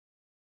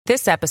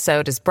This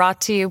episode is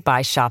brought to you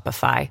by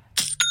Shopify.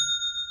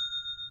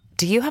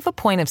 Do you have a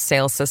point of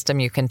sale system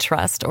you can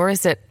trust, or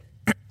is it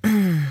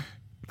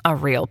a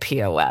real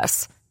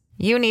POS?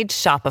 You need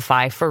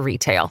Shopify for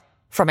retail.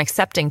 From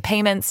accepting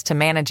payments to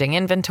managing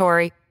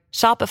inventory,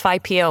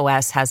 Shopify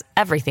POS has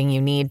everything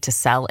you need to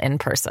sell in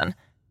person.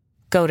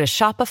 Go to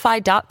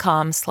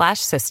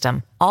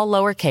shopify.com/system, all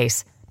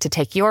lowercase, to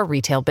take your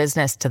retail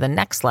business to the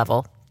next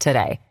level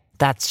today.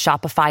 That's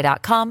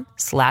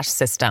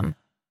shopify.com/system.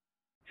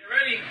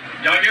 Ready?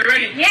 Y'all get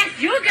ready? Yes,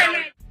 you get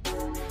ready.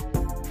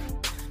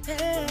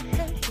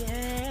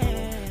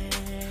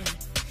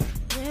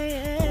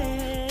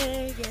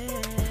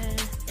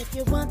 If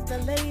you want the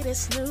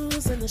latest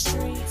news in the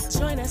streets,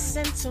 join us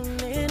and tune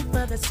in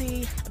for the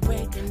tea.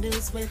 Breaking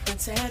news with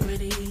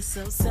integrity.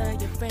 So tell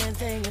your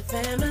friends and your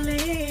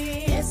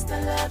family. It's the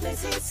Lovely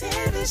Tea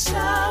TV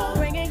show,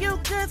 bringing you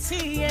good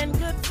tea and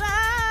good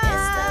vibes.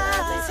 It's the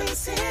Lovely Tea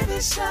TV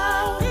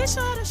show. Be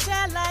sure to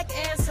share, like,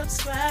 and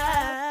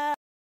subscribe.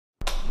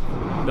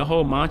 The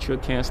whole mantra,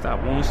 can't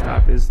stop, won't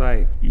stop, is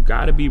like, you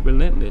gotta be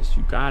relentless.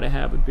 You gotta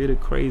have a bit of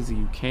crazy.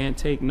 You can't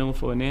take no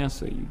for an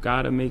answer. You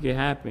gotta make it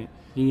happen.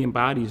 He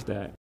embodies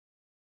that.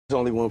 There's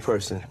only one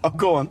person. Oh,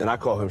 go on. And I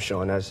call him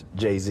Sean. That's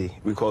Jay-Z.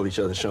 We call each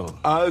other Sean.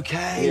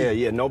 Okay.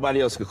 Yeah.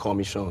 Nobody else could call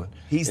me Sean.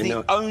 He's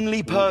the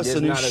only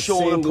person who's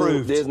Sean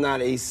approved. There's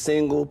not a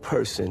single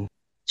person.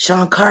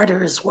 Sean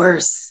Carter is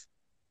worse.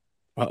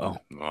 Uh-oh.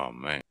 Oh,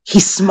 man.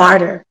 He's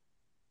smarter.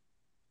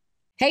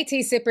 Hey,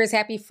 tea sippers,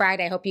 happy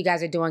Friday. I hope you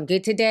guys are doing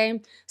good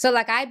today. So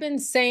like I've been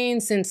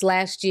saying since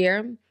last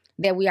year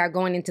that we are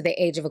going into the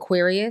age of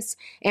Aquarius,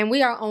 and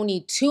we are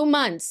only 2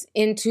 months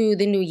into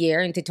the new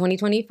year, into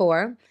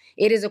 2024.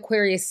 It is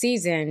Aquarius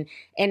season,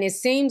 and it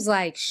seems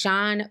like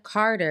Sean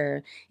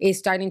Carter is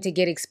starting to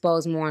get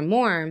exposed more and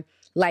more,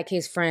 like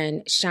his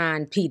friend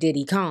Sean P.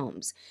 Diddy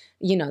Combs.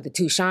 You know, the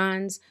two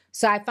Seans.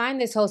 So I find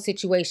this whole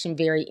situation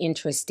very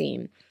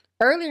interesting.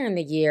 Earlier in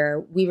the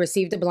year, we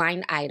received a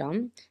blind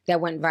item that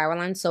went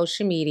viral on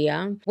social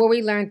media, where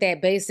we learned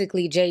that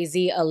basically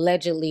Jay-Z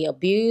allegedly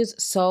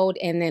abused, sold,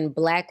 and then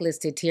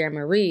blacklisted Tierra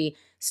Marie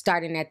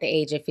starting at the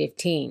age of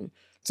 15.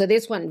 So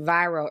this went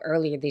viral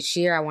earlier this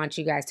year. I want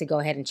you guys to go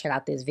ahead and check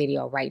out this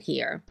video right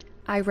here.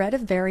 I read a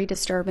very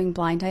disturbing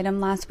blind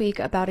item last week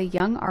about a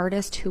young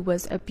artist who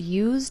was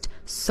abused,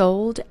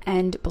 sold,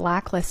 and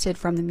blacklisted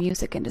from the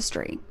music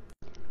industry.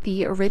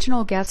 The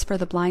original guess for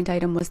the blind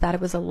item was that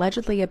it was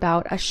allegedly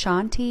about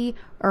Ashanti,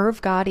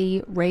 Irv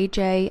Gotti, Ray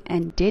J,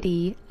 and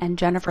Diddy, and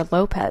Jennifer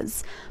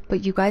Lopez,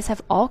 but you guys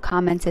have all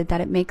commented that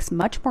it makes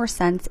much more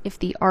sense if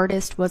the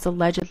artist was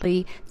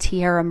allegedly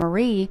Tierra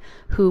Marie,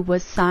 who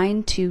was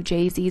signed to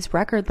Jay-Z's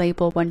record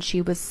label when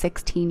she was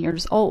 16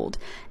 years old,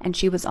 and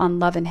she was on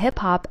Love and Hip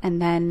Hop,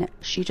 and then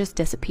she just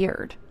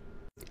disappeared.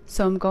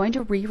 So I'm going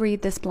to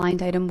reread this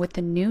blind item with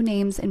the new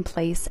names in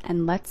place,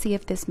 and let's see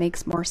if this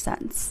makes more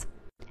sense.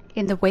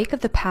 In the wake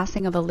of the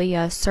passing of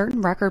M.I.A,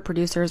 certain record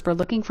producers were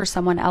looking for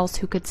someone else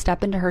who could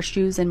step into her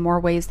shoes in more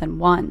ways than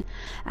one.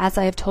 As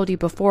I have told you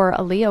before,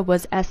 M.I.A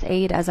was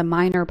SA'd as a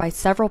minor by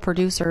several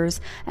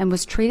producers and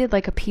was treated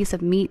like a piece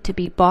of meat to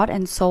be bought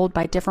and sold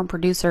by different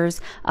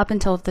producers up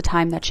until the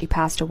time that she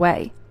passed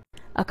away.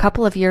 A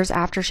couple of years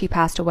after she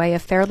passed away, a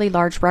fairly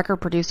large record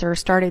producer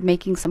started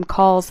making some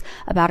calls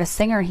about a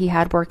singer he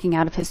had working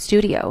out of his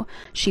studio.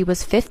 She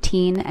was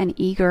 15 and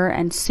eager,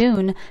 and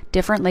soon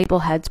different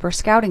label heads were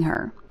scouting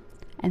her.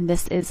 And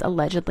this is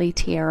allegedly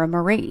Tierra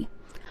Marie.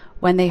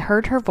 When they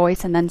heard her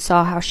voice and then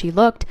saw how she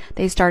looked,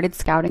 they started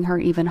scouting her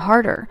even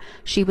harder.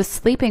 She was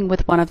sleeping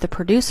with one of the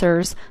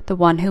producers, the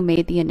one who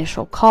made the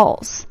initial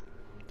calls.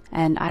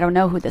 And I don't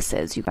know who this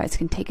is, you guys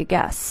can take a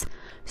guess.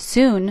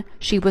 Soon,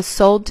 she was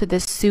sold to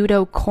this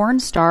pseudo corn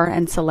star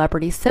and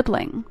celebrity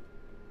sibling.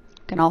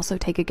 Can also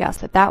take a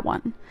guess at that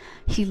one.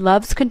 He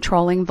loves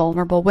controlling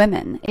vulnerable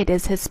women. It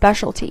is his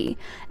specialty.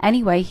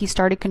 Anyway, he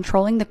started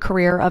controlling the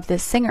career of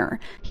this singer.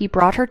 He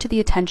brought her to the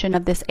attention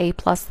of this A+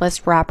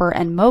 list rapper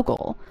and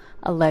mogul,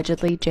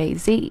 allegedly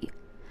Jay-Z.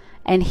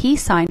 And he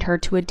signed her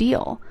to a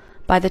deal.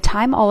 By the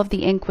time all of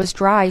the ink was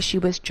dry, she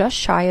was just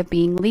shy of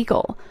being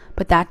legal.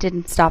 But that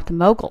didn't stop the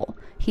mogul.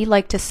 He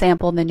liked to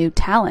sample the new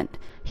talent.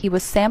 He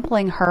was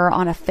sampling her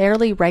on a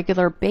fairly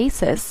regular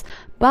basis,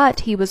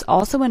 but he was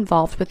also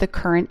involved with the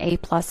current A+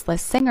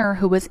 list singer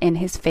who was in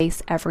his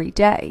face every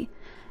day.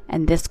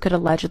 And this could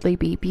allegedly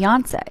be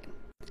Beyonce.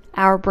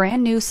 Our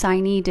brand new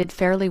signee did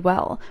fairly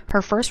well.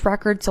 Her first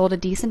record sold a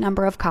decent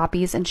number of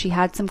copies and she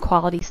had some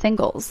quality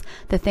singles.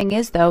 The thing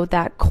is though,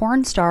 that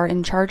corn star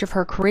in charge of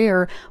her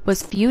career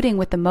was feuding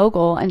with the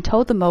mogul and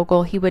told the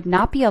mogul he would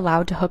not be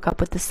allowed to hook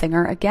up with the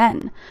singer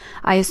again.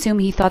 I assume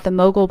he thought the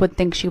mogul would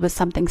think she was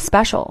something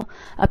special.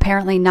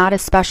 Apparently not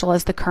as special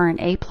as the current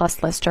A+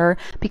 lister,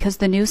 because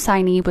the new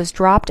signee was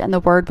dropped and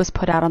the word was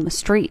put out on the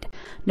street.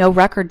 No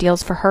record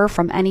deals for her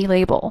from any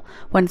label.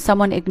 When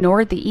someone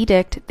ignored the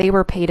edict, they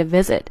were paid a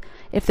visit.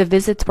 If the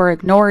visits were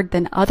ignored,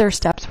 then other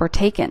steps were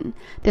taken.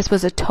 This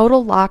was a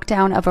total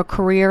lockdown of a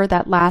career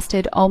that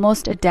lasted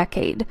almost a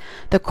decade.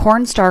 The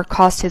corn star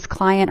cost his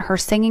client her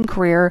singing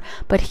career,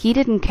 but he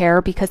didn't care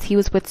because he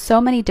was with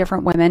so many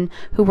different women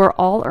who were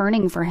all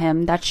earning for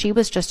him that she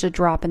was just a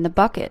drop in the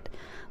bucket.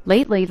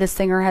 Lately, the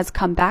singer has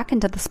come back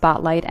into the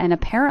spotlight, and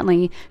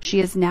apparently she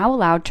is now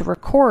allowed to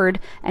record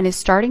and is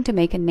starting to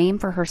make a name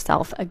for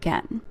herself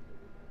again.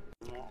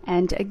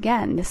 And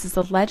again, this is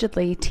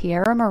allegedly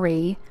Tierra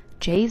Marie,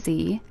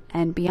 Jay-Z,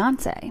 and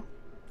Beyonce.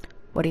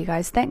 What do you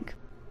guys think?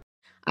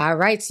 All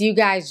right, so you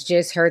guys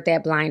just heard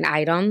that blind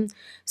item.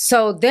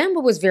 So then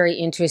what was very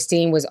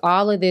interesting was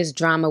all of this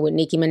drama with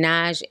Nicki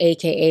Minaj,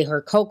 aka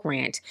her Coke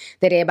rant,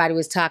 that everybody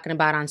was talking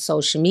about on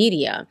social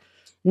media.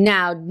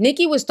 Now,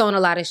 Nicki was throwing a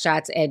lot of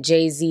shots at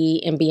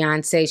Jay-Z and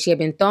Beyonce. She had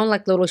been throwing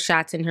like little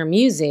shots in her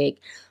music.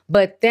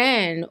 But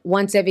then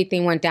once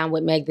everything went down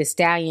with Meg Thee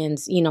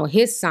Stallion's,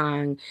 his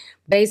song,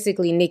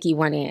 basically Nicki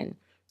went in.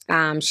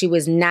 She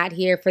was not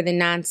here for the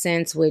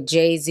nonsense with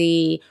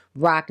Jay-Z,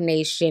 Roc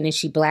Nation, and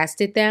she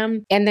blasted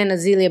them. And then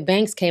Azealia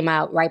Banks came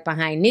out right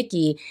behind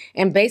Nicki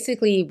and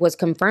basically was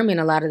confirming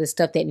a lot of the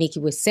stuff that Nicki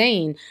was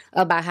saying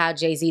about how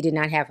Jay-Z did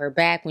not have her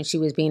back when she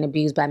was being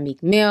abused by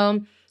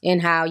M.I.A, and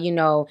how,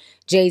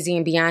 Jay-Z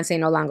and Beyonce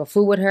no longer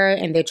fool with her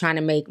and they're trying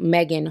to make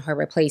Megan her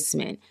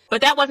replacement.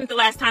 But that wasn't the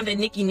last time that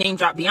Nicki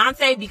name-dropped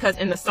Beyonce, because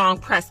in the song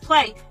Press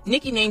Play,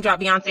 Nicki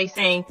name-dropped Beyonce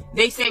saying,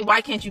 "They say, why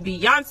can't you be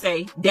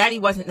Beyonce? Daddy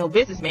wasn't no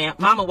businessman.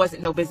 Mama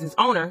wasn't no business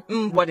owner.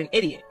 What an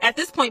idiot." At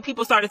this point,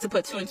 people started to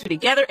put two and two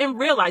together and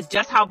realize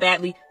just how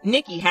badly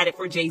Nicki had it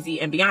for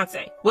Jay-Z and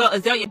Beyonce. Well,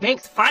 Azealia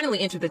Banks finally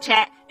entered the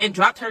chat and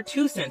dropped her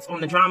 2 cents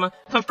on the drama,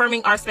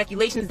 confirming our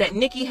speculations that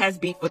Nicki has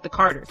beef with the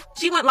Carters.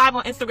 She went live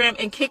on Instagram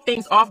and kicked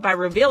things off by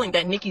revealing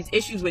that Nicki's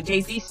issues with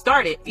Jay-Z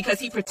started because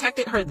he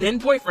protected her then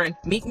boyfriend,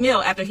 Meek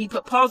Mill, after he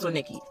put pause on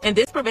Nicki, and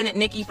this prevented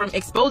Nicki from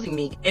exposing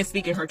Meek and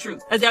speaking her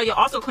truth. Azealia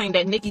also claimed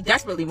that Nicki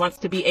desperately wants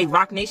to be a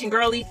Roc Nation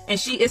girly, and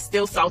she is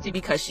still salty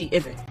because she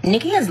isn't.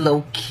 Nicki has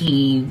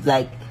low-key,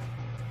 I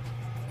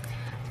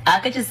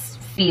could just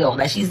feel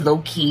that she's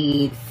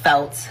low-key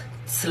felt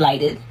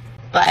slighted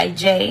by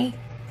Jay,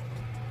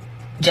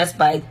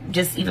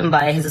 even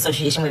by his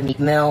association with Meek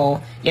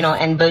Mill,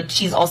 but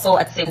she's also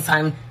at the same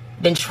time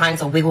been trying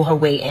to wiggle her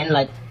way in.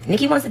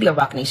 Nicki wants to be a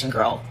Roc Nation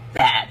girl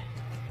bad.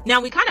 Now,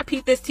 we kind of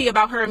peeped this tea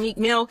about her and Meek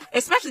Mill,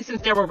 especially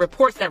since there were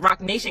reports that Roc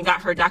Nation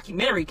got her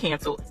documentary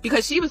canceled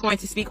because she was going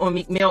to speak on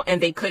Meek Mill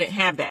and they couldn't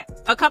have that.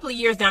 A couple of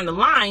years down the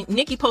line,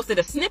 Nicki posted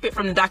a snippet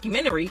from the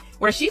documentary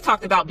where she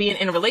talked about being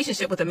in a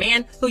relationship with a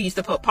man who used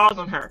to put pause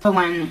on her. But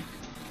when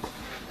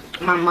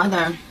my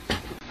mother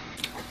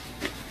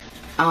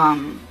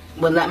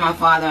would let my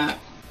father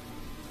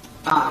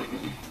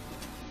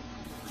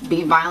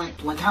be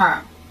violent with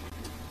her,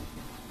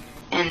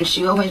 and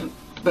she always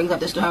brings up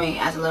the story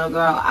as a little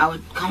girl, I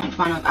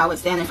would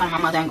stand in front of my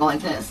mother and go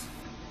like this.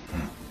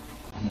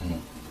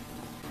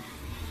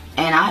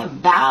 And I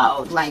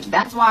vowed,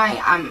 that's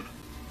why I'm,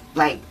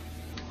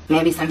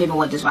 maybe some people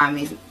would describe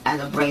me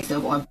as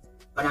abrasive or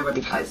whatever,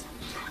 because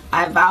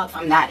I vowed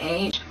from that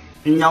age,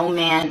 no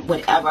man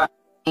would ever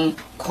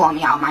call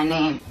me out my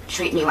name,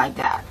 treat me like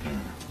that.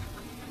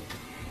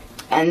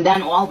 And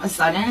then all of a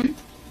sudden,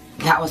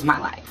 that was my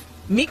life.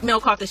 Meek Mill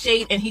caught the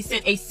shade and he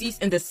sent a cease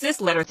and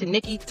desist letter to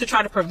Nicki to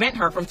try to prevent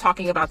her from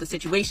talking about the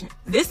situation.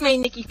 This made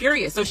Nicki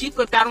furious, so she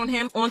flipped out on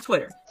him on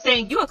Twitter,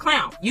 saying, "You a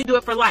clown. You do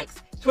it for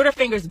likes. Twitter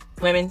fingers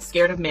women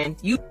scared of men.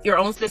 You your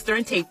own sister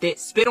and taped it,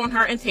 spit on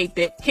her and taped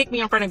it, kicked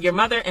me in front of your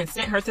mother and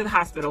sent her to the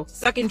hospital.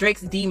 Sucking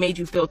Drake's D made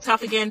you feel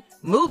tough again.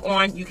 Move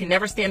on. You can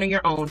never stand on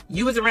your own.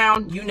 You was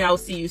around. You know.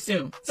 See you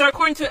soon." So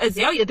according to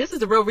Azealia, this is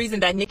the real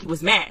reason that Nicki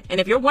was mad. And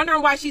if you're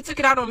wondering why she took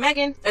it out on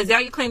Megan,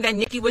 Azealia claimed that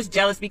Nicki was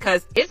jealous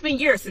because it's been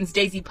years since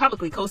Jay-Z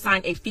publicly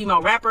co-signed a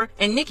female rapper,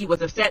 and Nicki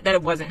was upset that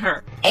it wasn't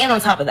her. And on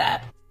top of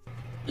that,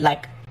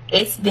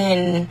 it's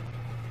been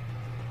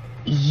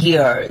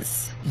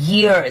years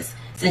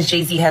since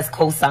Jay-Z has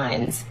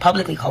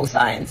publicly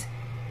co-signed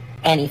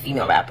any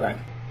female rapper.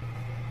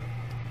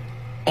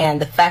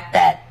 And the fact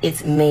that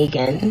it's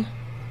Megan,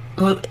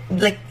 it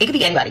could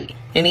be anybody, you know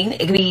what I mean?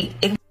 It could be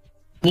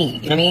me,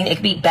 you know what I mean? It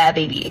could be Bad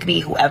Baby, it could be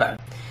whoever.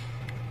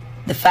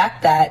 The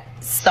fact that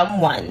some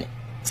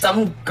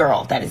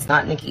girl that is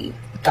not Nicki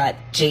got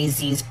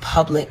Jay-Z's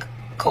public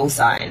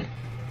co-sign,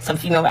 some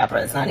female rapper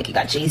that's not Nicki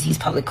got Jay-Z's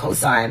public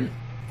co-sign,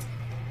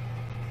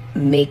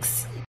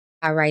 makes...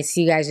 All right, so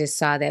you guys just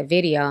saw that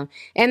video.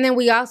 And then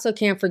we also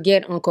can't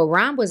forget Uncle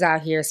Ron was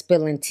out here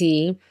spilling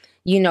tea,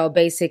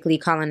 basically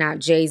calling out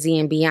Jay-Z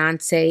and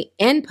Beyonce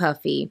and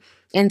Puffy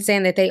and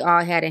saying that they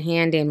all had a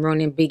hand in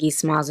ruining Biggie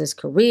Smalls'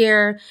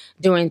 career,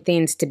 doing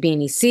things to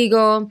Beanie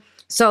Siegel.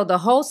 So the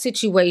whole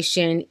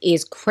situation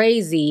is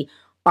crazy,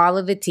 all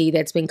of the tea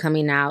that's been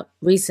coming out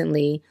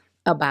recently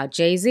about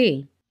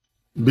Jay-Z.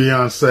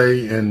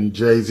 Beyonce and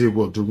Jay-Z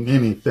will do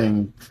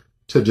anything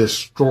to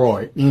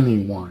destroy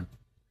anyone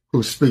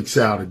who speaks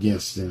out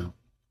against them.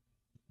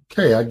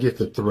 Okay, I get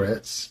the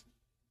threats,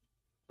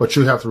 but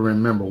you have to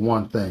remember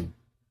one thing.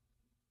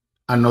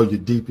 I know your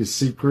deepest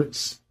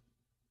secrets.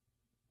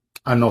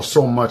 I know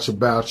so much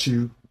about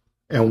you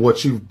and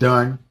what you've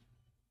done.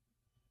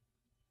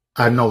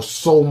 I know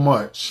so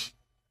much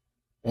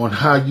on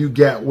how you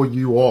got where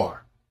you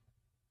are,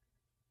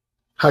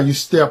 how you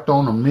stepped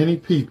on many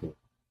people.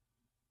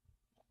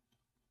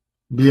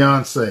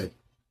 Beyonce,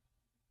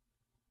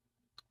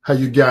 how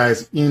you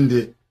guys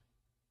ended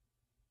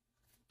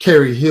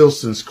Carrie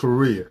Hilson's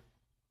career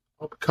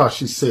because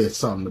she said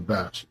something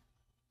about you.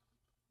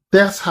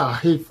 That's how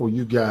hateful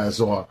you guys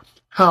are,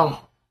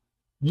 how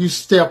you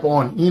step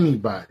on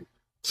anybody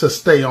to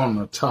stay on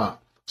the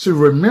top. So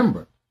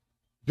remember,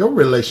 your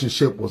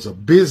relationship was a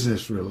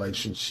business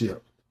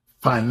relationship,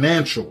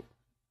 financial,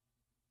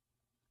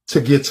 to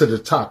get to the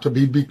top,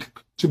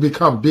 to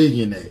become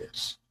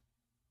billionaires.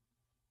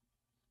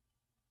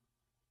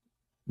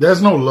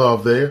 There's no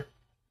love there.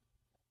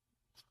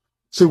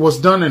 See, what's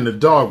done in the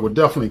dark will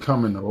definitely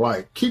come in the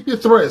light. Keep your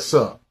threats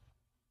up.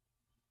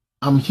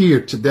 I'm here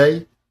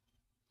today,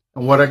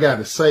 and what I got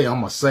to say,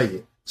 I'm gonna say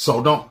it.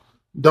 So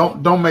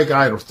don't make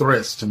idle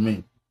threats to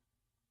me.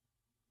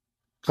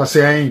 Cause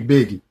say I ain't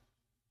Biggie.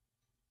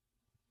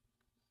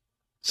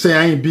 Say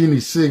I ain't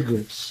Beanie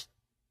Sigels.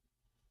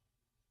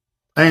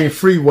 I ain't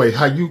Freeway.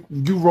 How you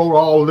wrote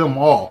all them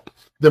off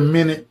the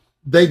minute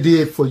they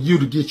did for you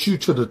to get you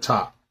to the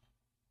top.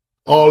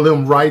 All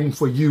them writing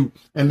for you,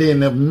 and then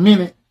the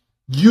minute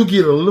you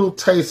get a little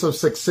taste of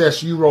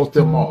success, you wrote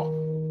them off.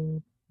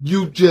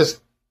 You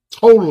just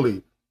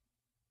totally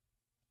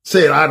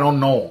said, I don't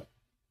know him.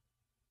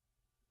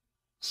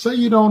 Say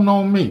you don't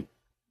know me.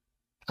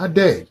 I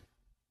dare you.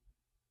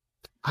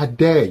 I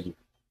dare you.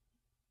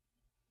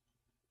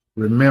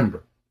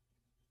 Remember,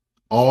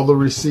 all the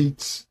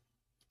receipts,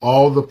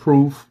 all the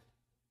proof,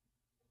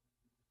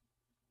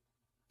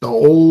 the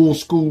old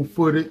school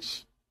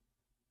footage,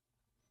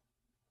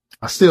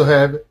 I still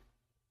have it.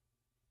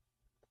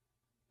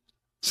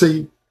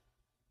 See,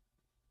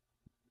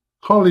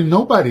 hardly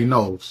nobody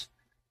knows,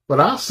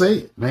 but I'll say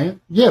it, man.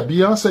 Yeah,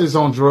 Beyonce's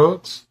on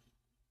drugs.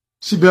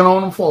 She's been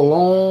on them for a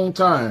long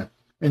time,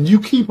 and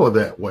you keep her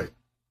that way.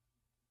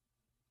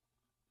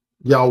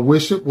 Y'all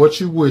wish it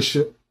what you wish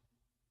it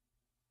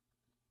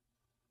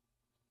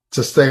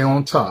to stay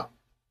on top.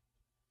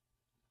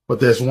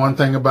 But there's one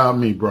thing about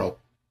me, bro.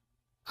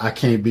 I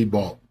can't be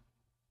bought.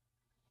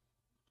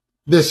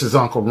 This is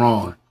Uncle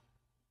Ron.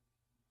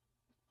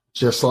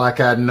 Just like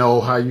I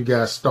know how you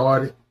got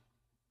started,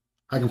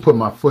 I can put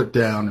my foot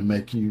down and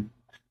make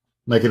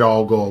it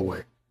all go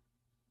away.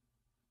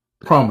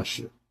 Promise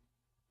you.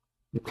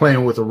 You're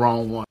playing with the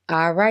wrong one.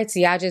 All right, so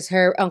y'all just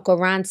heard Uncle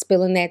Ron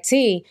spilling that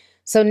tea.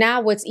 So now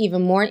what's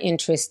even more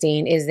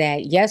interesting is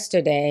that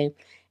yesterday,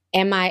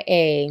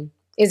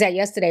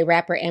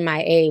 rapper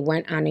M.I.A.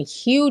 went on a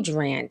huge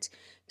rant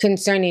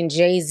concerning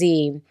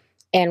Jay-Z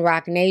and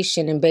Roc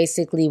Nation and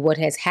basically what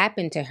has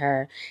happened to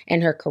her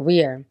and her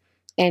career.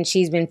 And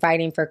she's been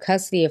fighting for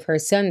custody of her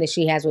son that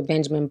she has with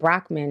Benjamin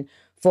Brockman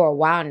for a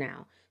while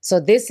now. So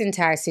this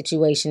entire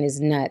situation is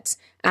nuts.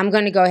 I'm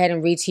going to go ahead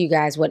and read to you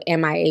guys what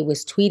M.I.A.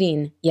 was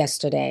tweeting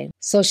yesterday.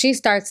 So she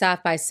starts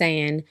off by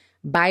saying,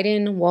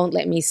 Biden won't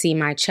let me see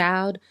my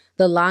child.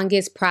 The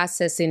longest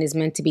processing is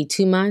meant to be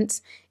 2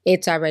 months.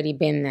 It's already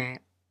been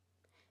that.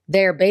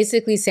 They're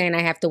basically saying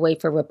I have to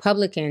wait for a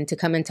Republican to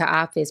come into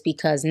office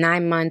because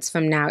 9 months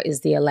from now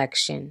is the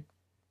election.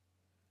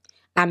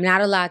 I'm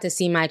not allowed to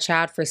see my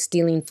child for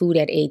stealing food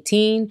at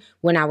 18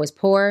 when I was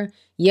poor,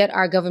 yet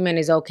our government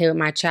is okay with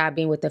my child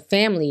being with a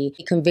family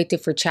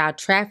convicted for child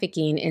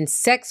trafficking and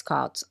sex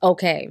cults.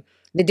 Okay,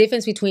 the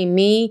difference between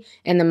me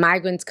and the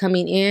migrants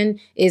coming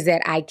in is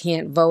that I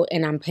can't vote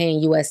and I'm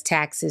paying U.S.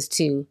 taxes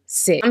too.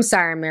 Sick. I'm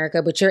sorry,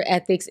 America, but your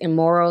ethics and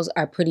morals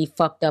are pretty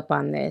fucked up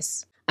on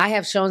this. I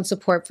have shown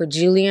support for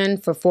Julian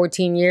for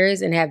 14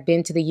 years and have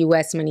been to the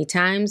U.S. many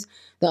times.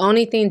 The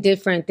only thing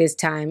different this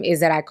time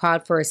is that I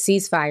called for a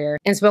ceasefire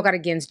and spoke out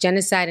against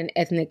genocide and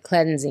ethnic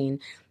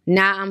cleansing.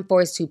 Now I'm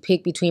forced to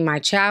pick between my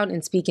child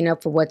and speaking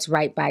up for what's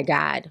right by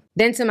God.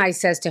 Then somebody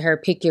says to her,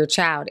 pick your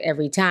child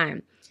every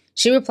time.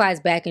 She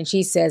replies back and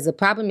she says, the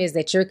problem is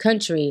that your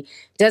country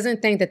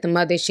doesn't think that the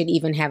mother should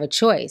even have a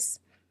choice.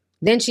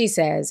 Then she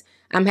says,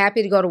 I'm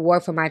happy to go to war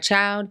for my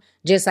child,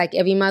 just like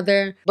every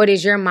mother, but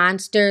is your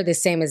monster the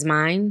same as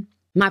mine?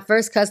 My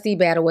first custody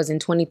battle was in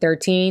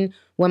 2013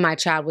 when my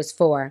child was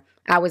 4.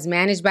 I was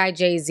managed by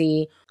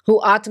Jay-Z,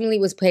 who ultimately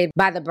was paid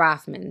by the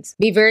Brofmans.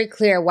 Be very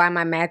clear why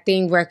my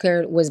mathing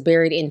record was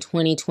buried in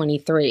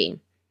 2023.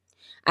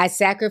 I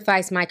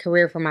sacrificed my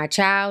career for my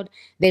child.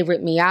 They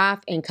ripped me off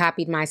and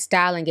copied my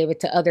style and gave it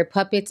to other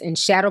puppets and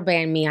shadow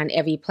banned me on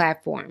every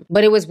platform.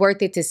 But it was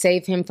worth it to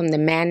save him from the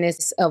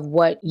madness of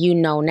what you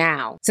know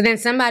now. So then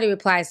somebody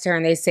replies to her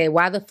and they say,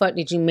 why the fuck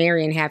did you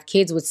marry and have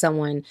kids with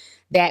someone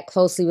that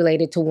closely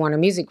related to Warner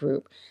Music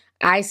Group?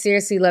 I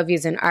seriously love you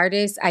as an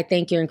artist. I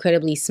think you're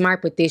incredibly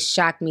smart, but this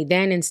shocked me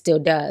then and still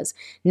does.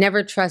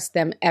 Never trust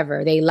them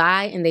ever. They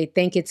lie and they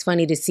think it's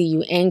funny to see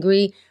you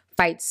angry.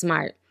 Fight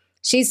smart.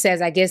 She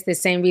says, I guess the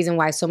same reason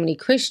why so many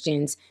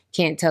Christians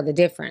can't tell the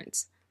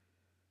difference.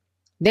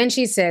 Then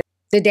she says,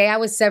 The day I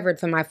was severed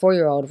from my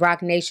 4-year-old,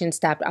 Roc Nation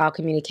stopped all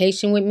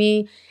communication with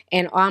me,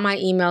 and all my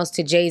emails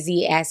to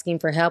Jay-Z asking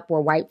for help were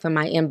wiped from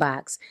my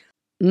inbox.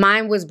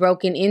 Mine was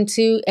broken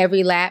into,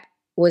 every lap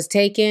was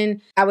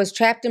taken. I was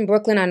trapped in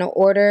Brooklyn on an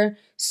order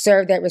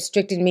served that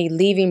restricted me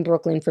leaving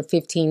Brooklyn for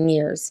 15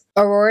 years.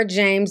 Aurora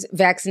James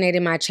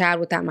vaccinated my child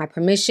without my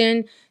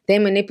permission. They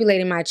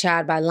manipulated my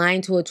child by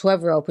lying to a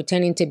 12-year-old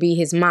pretending to be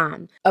his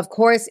mom. Of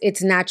course,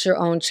 it's not your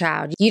own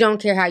child. You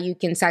don't care how you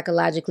can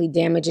psychologically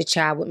damage a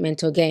child with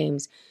mental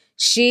games.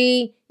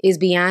 She is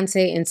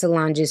Beyonce and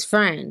Solange's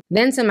friend.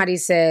 Then somebody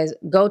says,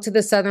 go to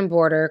the southern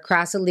border,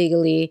 cross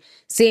illegally.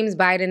 Seems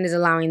Biden is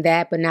allowing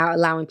that, but now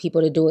allowing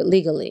people to do it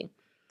legally.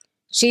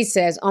 She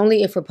says,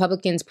 only if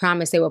Republicans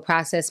promise they will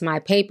process my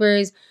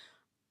papers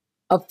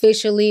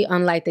officially,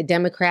 unlike the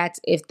Democrats,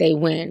 if they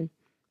win.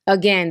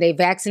 Again, they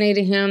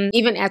vaccinated him,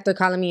 even after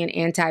calling me an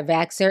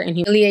anti-vaxxer and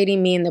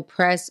humiliating me in the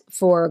press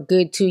for a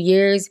good 2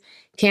 years,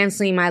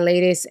 canceling my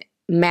latest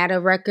M.I.A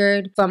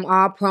record from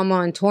all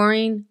promo and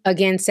touring,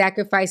 again,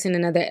 sacrificing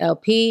another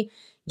LP,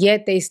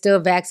 yet they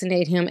still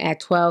vaccinate him at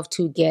 12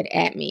 to get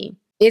at me.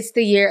 It's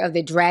the year of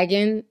the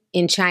dragon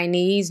in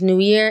Chinese New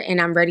Year,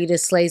 and I'm ready to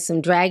slay some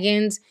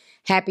dragons.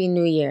 Happy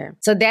New Year.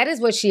 So that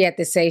is what she had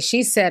to say.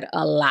 She said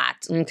a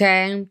lot,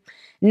 okay?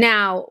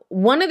 Now,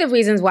 one of the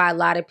reasons why a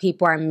lot of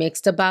people are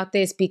mixed about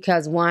this,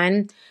 because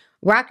one,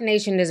 Roc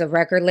Nation is a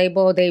record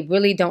label. They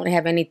really don't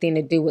have anything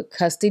to do with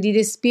custody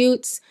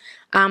disputes.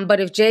 But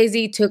if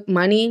Jay-Z took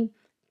money,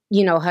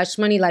 hush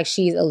money like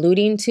she's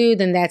alluding to,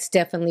 then that's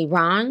definitely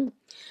wrong.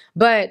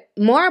 But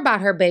more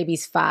about her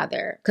baby's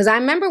father, because I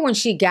remember when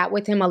she got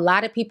with him, a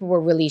lot of people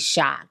were really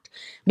shocked.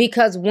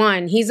 Because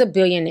one, he's a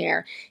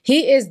billionaire.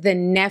 He is the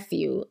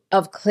nephew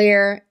of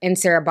Claire and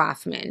Sarah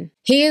Boffman.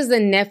 He is the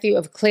nephew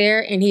of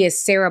Claire, and he is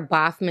Sarah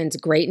Boffman's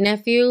great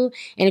nephew.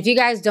 And if you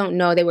guys don't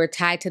know, they were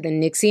tied to the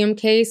NXIVM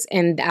case,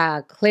 and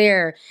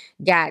Claire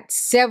got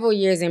several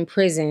years in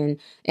prison.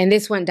 And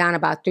this went down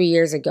about 3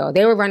 years ago.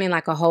 They were running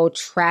like a whole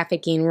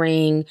trafficking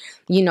ring,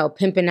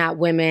 pimping out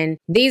women.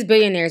 These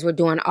billionaires were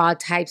doing all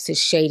types of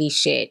shady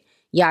shit.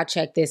 Y'all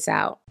check this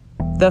out.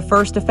 The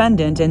first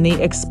defendant in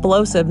the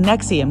explosive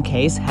NXIVM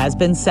case has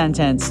been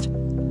sentenced.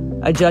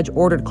 A judge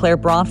ordered Claire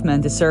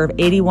Bronfman to serve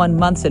 81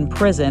 months in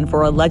prison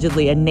for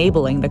allegedly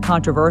enabling the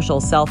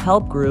controversial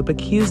self-help group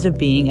accused of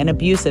being an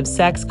abusive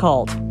sex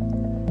cult.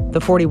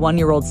 The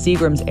 41-year-old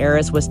Seagram's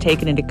heiress was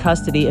taken into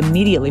custody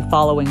immediately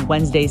following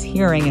Wednesday's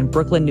hearing in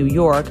Brooklyn, New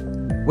York,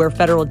 where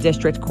federal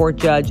district court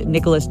judge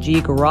Nicholas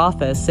G.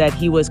 Garofas said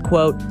he was,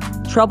 quote,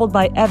 troubled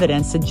by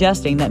evidence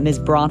suggesting that Ms.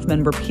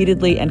 Bronfman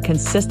repeatedly and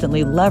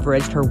consistently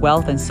leveraged her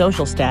wealth and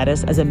social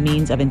status as a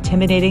means of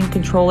intimidating,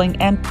 controlling,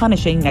 and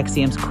punishing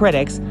NXIVM's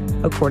critics,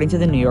 according to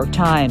the New York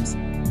Times.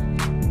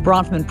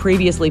 Bronfman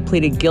previously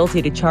pleaded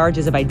guilty to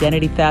charges of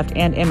identity theft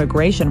and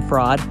immigration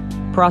fraud.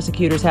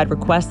 Prosecutors had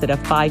requested a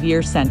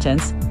 5-year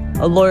sentence.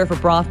 A lawyer for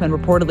Bronfman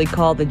reportedly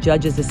called the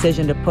judge's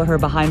decision to put her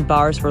behind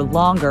bars for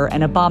longer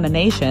an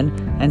abomination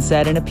and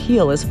said an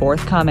appeal is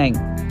forthcoming.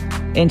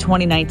 In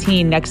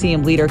 2019,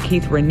 NXIVM leader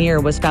Keith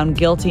Raniere was found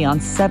guilty on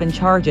 7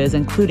 charges,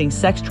 including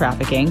sex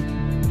trafficking.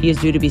 He is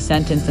due to be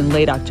sentenced in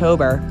late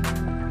October.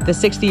 The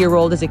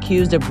 60-year-old is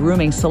accused of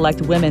grooming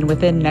select women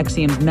within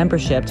NXIVM's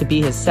membership to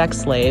be his sex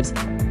slaves.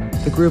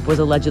 The group was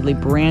allegedly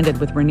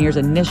branded with Raniere's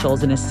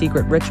initials in a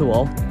secret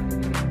ritual.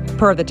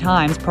 Per the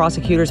Times,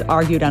 prosecutors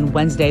argued on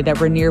Wednesday that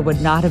Raniere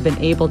would not have been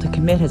able to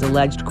commit his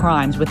alleged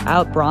crimes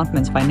without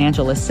Bronfman's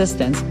financial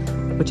assistance,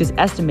 which is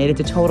estimated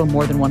to total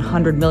more than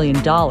 $100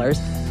 million,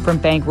 from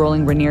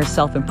bankrolling Raniere's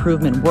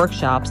self-improvement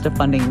workshops to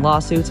funding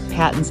lawsuits,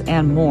 patents,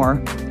 and more.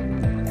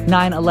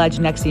 9 alleged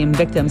NXIVM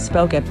victims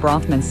spoke at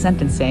Bronfman's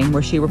sentencing,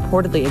 where she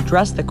reportedly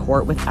addressed the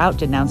court without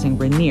denouncing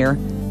Raniere,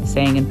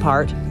 saying in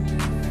part,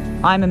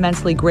 I'm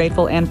immensely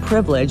grateful and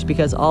privileged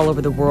because all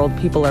over the world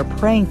people are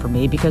praying for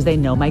me because they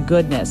know my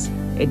goodness.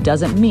 It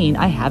doesn't mean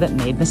I haven't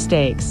made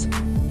mistakes.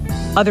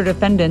 Other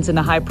defendants in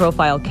the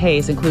high-profile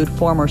case include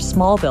former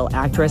Smallville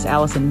actress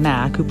Allison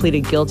Mack, who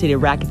pleaded guilty to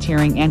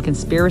racketeering and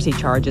conspiracy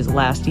charges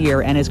last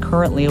year and is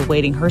currently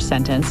awaiting her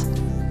sentence.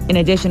 In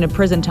addition to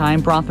prison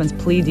time, Bronfman's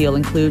plea deal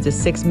includes a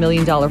 $6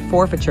 million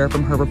forfeiture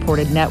from her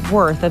reported net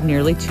worth of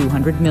nearly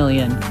 $200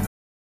 million.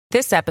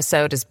 This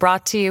episode is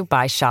brought to you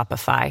by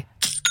Shopify.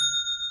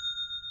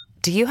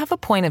 Do you have a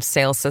point of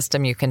sale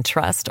system you can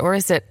trust, or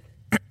is it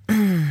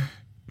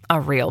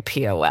a real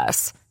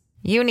POS?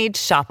 You need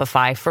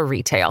Shopify for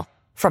retail.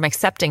 From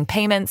accepting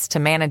payments to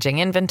managing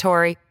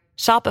inventory,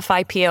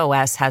 Shopify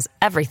POS has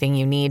everything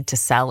you need to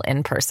sell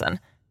in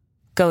person.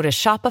 Go to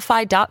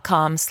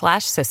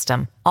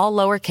shopify.com/system, all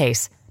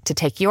lowercase, to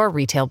take your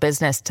retail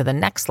business to the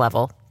next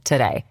level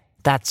today.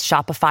 That's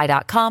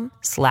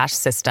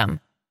shopify.com/system.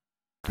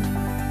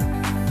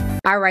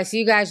 All right, so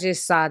you guys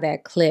just saw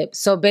that clip.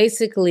 So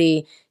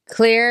basically,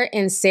 Claire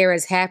and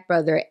Sarah's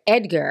half-brother,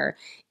 Edgar,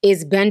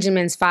 is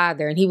Benjamin's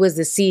father, and he was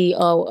the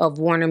CEO of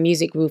Warner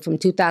Music Group from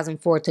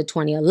 2004 to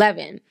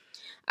 2011.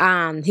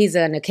 He's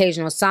an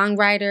occasional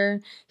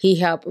songwriter. He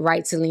helped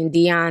write Celine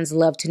Dion's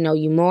Love to Know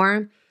You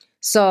More.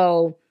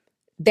 So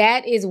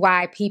that is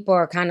why people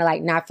are kind of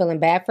like not feeling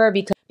bad for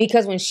her,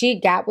 because when she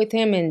got with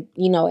him and,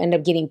 you know, ended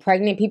up getting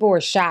pregnant, people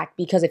were shocked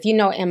because if you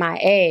know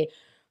M.I.A,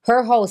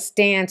 her whole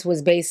stance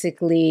was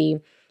basically,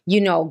 you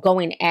know,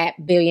 going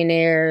at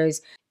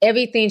billionaires.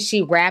 Everything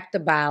she rapped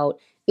about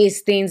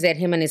is things that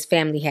him and his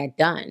family had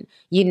done.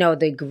 You know,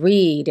 the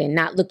greed and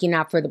not looking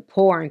out for the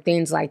poor and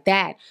things like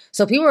that.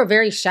 So people were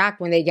very shocked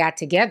when they got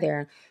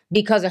together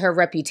because of her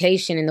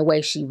reputation and the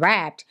way she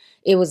rapped.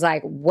 It was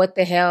like, what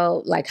the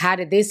hell? Like, how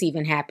did this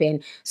even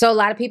happen? So a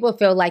lot of people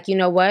feel like, you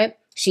know what?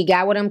 She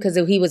got with him because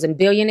he was a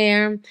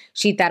billionaire.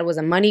 She thought it was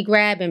a money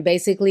grab. And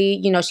basically,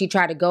 you know, she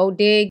tried to gold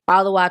dig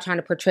all the while trying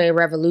to portray a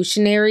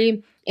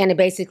revolutionary. And it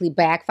basically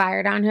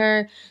backfired on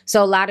her.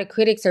 So a lot of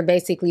critics are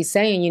basically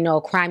saying, you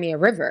know, cry me a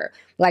river.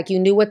 Like, you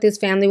knew what this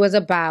family was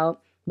about,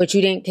 but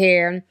you didn't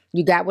care.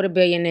 You got with a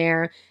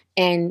billionaire.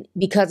 And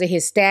because of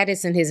his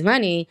status and his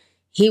money,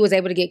 he was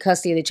able to get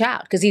custody of the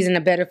child because he's in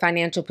a better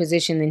financial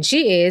position than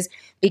she is,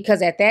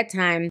 because at that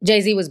time,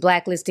 Jay-Z was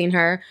blacklisting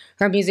her.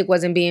 Her music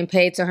wasn't being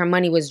paid, so her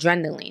money was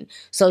dwindling.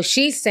 So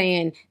she's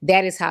saying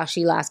that is how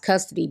she lost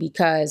custody,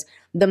 because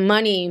the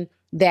money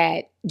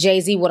that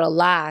Jay-Z would have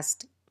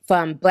lost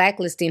from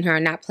blacklisting her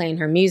and not playing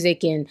her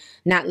music and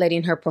not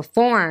letting her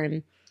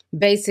perform,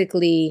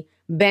 basically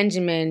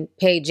Benjamin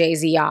paid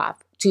Jay-Z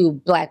off to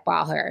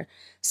blackball her.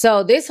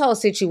 So this whole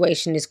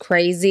situation is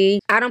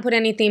crazy. I don't put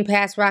anything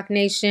past Roc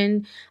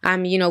Nation.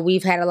 You know,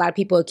 we've had a lot of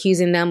people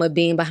accusing them of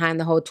being behind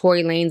the whole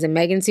Tory Lanez and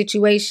Megan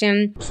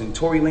situation. And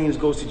Tory Lanez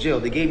goes to jail.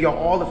 They gave y'all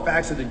all the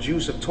facts of the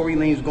juice of Tory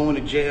Lanez going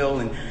to jail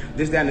and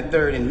this, that, and the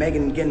third, and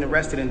Megan getting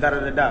arrested and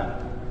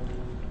da-da-da-da.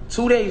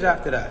 2 days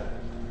after that,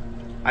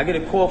 I get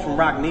a call from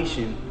Roc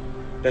Nation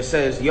that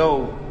says,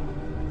 yo,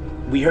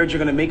 we heard you're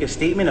gonna make a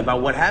statement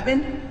about what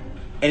happened,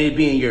 and it'd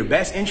be in your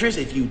best interest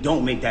if you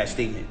don't make that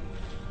statement.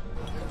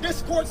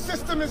 This court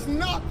system is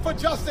not for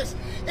justice.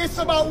 It's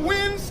about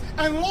wins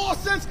and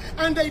losses,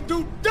 and they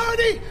do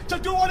dirty to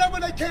do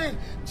whatever they can.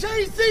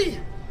 Jay-Z,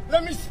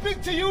 let me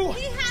speak to you.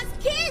 He has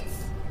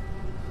kids.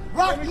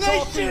 Roc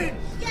Nation,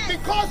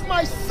 because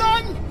my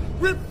son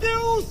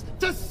refused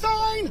to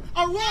sign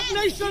a Roc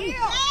Nation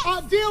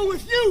deal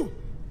with you.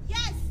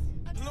 Yes.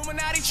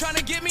 Illuminati trying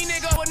to get me,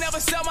 nigga, will never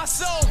sell my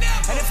soul.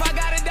 Never. And if I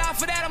gotta die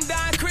for that, I'm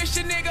dying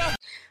Christian, nigga.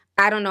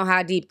 I don't know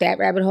how deep that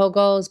rabbit hole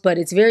goes, but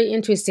it's very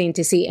interesting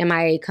to see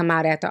M.I.A come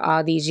out after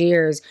all these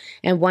years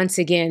and once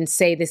again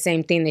say the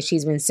same thing that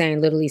she's been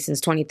saying literally since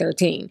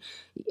 2013.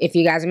 If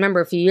you guys remember,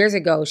 a few years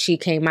ago, she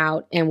came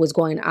out and was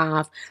going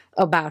off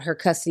about her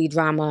custody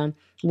drama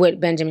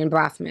with Benjamin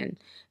Brafman.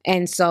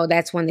 And so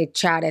that's when the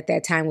child at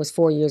that time was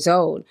 4 years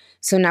old.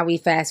 So now we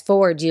fast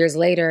forward years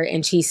later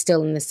and she's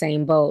still in the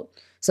same boat.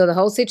 So the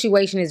whole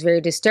situation is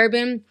very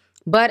disturbing,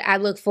 but I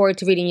look forward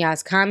to reading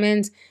y'all's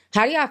comments.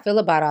 How do y'all feel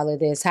about all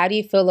of this? How do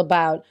you feel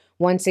about,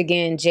 once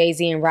again,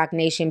 Jay-Z and Roc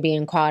Nation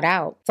being called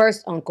out?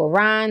 First Uncle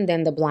Ron,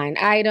 then The Blind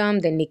Item,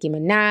 then Nicki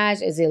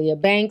Minaj, Azealia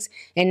Banks,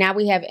 and now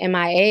we have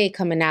M.I.A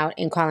coming out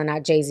and calling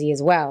out Jay-Z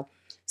as well.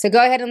 So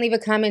go ahead and leave a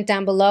comment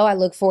down below. I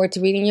look forward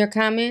to reading your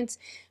comments.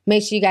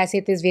 Make sure you guys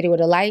hit this video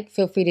with a like.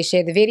 Feel free to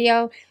share the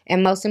video.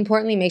 And most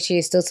importantly, make sure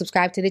you're still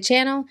subscribed to the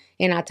channel.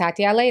 And I'll talk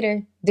to y'all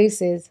later.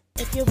 Deuces.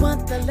 If you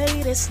want the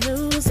latest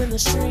news in the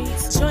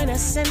streets, join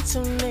us and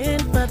tune in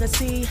for the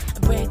tea.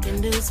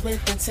 Breaking news with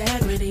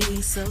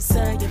integrity. So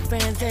tell your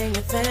friends and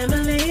your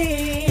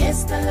family.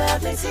 It's the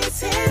Lovely Tea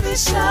TV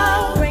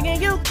Show. Bringing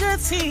you good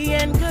tea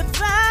and good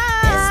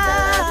vibes. It's the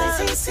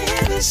Lovely Tea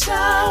TV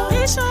Show.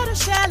 Be sure to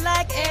share,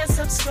 like, and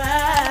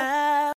subscribe.